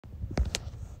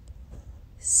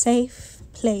Safe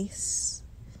place.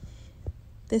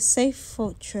 The safe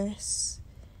fortress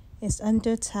is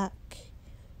under attack,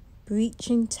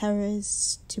 breaching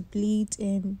terrors to bleed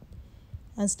in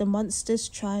as the monsters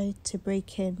try to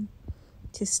break in,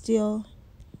 to steal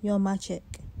your magic.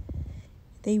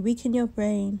 They weaken your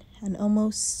brain and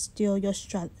almost steal your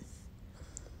strength.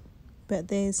 But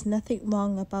there's nothing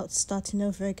wrong about starting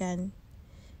over again,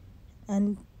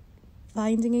 and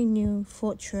finding a new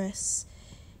fortress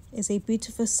is a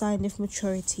beautiful sign of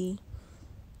maturity.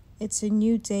 It's a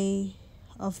new day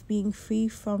of being free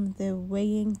from the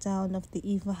weighing down of the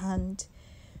evil hand,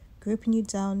 gripping you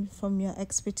down from your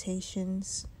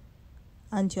expectations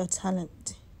and your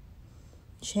talent.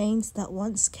 Chains that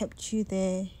once kept you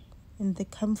there in the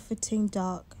comforting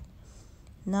dark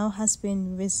now has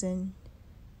been risen.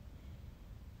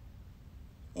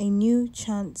 A new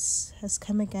chance has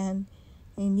come again,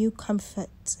 a new comfort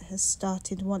has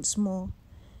started once more,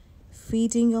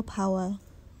 feeding your power,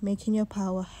 making your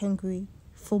power hungry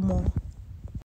for more.